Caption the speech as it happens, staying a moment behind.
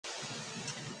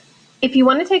If you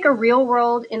want to take a real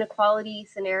world inequality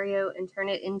scenario and turn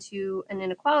it into an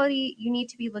inequality, you need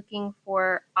to be looking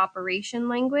for operation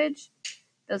language.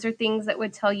 Those are things that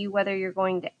would tell you whether you're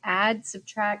going to add,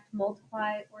 subtract,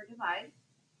 multiply, or divide.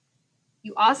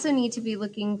 You also need to be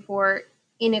looking for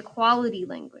inequality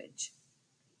language.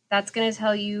 That's going to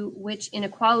tell you which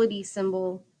inequality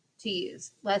symbol to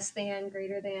use. Less than,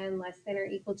 greater than, less than or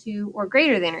equal to, or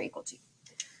greater than or equal to.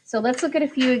 So let's look at a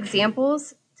few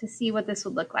examples to see what this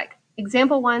would look like.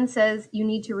 Example 1 says you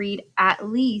need to read at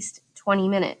least 20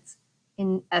 minutes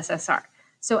in SSR.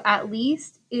 So at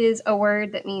least is a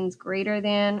word that means greater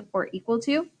than or equal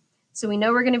to. So we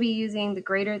know we're going to be using the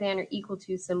greater than or equal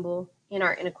to symbol in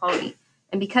our inequality.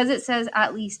 And because it says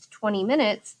at least 20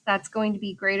 minutes, that's going to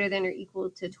be greater than or equal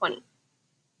to 20.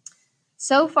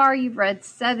 So far, you've read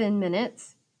 7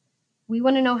 minutes. We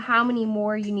want to know how many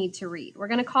more you need to read. We're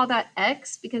going to call that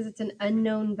X because it's an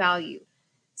unknown value.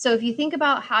 So if you think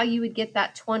about how you would get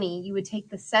that 20, you would take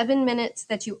the 7 minutes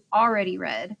that you already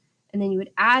read, and then you would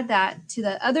add that to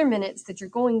the other minutes that you're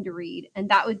going to read, and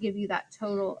that would give you that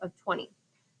total of 20.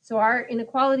 So our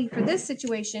inequality for this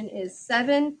situation is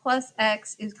 7 plus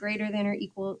X is greater than or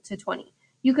equal to 20.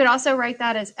 You could also write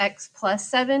that as X plus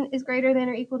 7 is greater than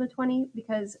or equal to 20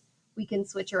 because we can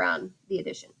switch around the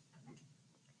addition.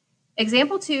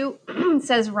 Example 2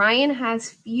 says Ryan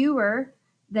has fewer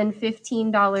than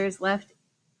 $15 left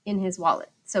in his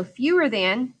wallet. So fewer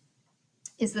than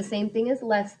is the same thing as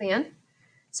less than.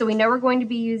 So we know we're going to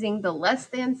be using the less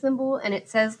than symbol, and it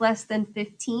says less than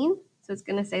 15. So it's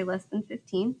going to say less than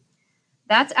 15.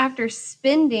 That's after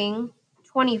spending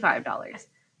 $25.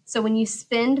 So when you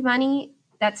spend money,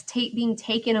 that's being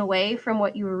taken away from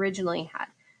what you originally had.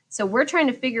 So we're trying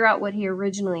to figure out what he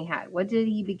originally had. What did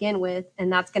he begin with?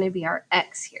 And that's going to be our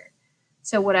X here.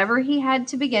 So whatever he had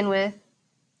to begin with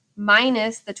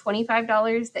minus the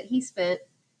 $25 that he spent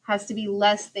has to be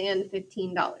less than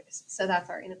 $15. So that's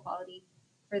our inequality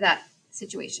for that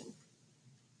situation.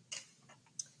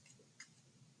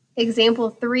 Example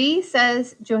 3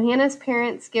 says Johanna's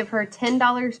parents give her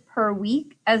 $10 per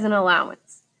week as an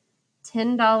allowance.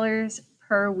 $10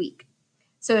 per week.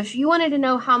 So if you wanted to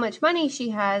know how much money she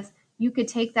has, you could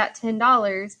take that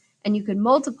 $10 and you could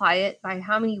multiply it by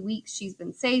how many weeks she's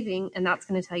been saving, and that's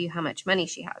going to tell you how much money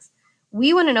she has.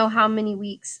 We want to know how many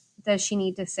weeks does she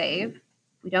need to save.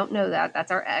 We don't know that.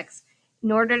 That's our X.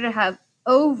 In order to have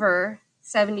over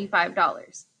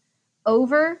 $75.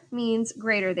 Over means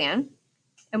greater than,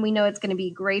 and we know it's going to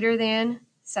be greater than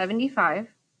 75.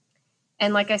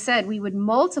 And like I said, we would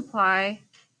multiply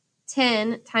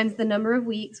 10 times the number of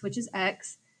weeks, which is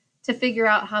X, to figure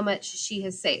out how much she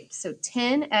has saved. So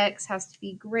 10X has to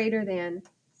be greater than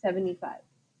 75.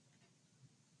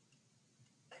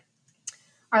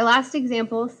 Our last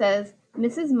example says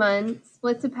Mrs. Munn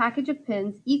splits a package of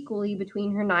pens equally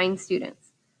between her 9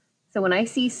 students. So when I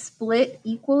see split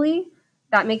equally,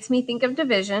 that makes me think of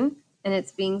division, and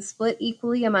it's being split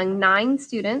equally among 9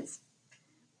 students.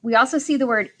 We also see the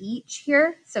word each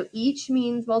here. So each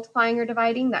means multiplying or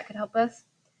dividing. That could help us.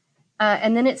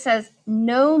 And then it says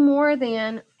no more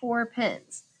than 4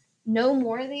 pens. No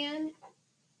more than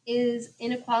is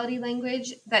inequality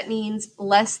language that means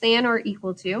less than or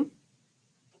equal to.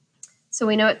 So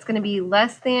we know it's going to be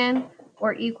less than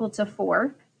or equal to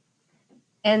 4.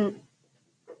 And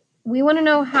we want to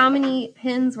know how many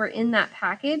pens were in that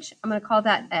package. I'm going to call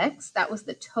that X. That was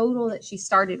the total that she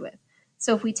started with.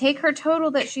 So if we take her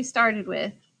total that she started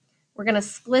with, we're going to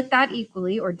split that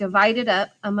equally or divide it up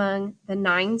among the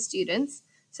 9 students.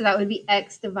 So that would be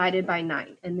X divided by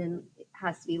 9. And then it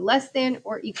has to be less than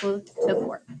or equal to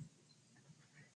 4.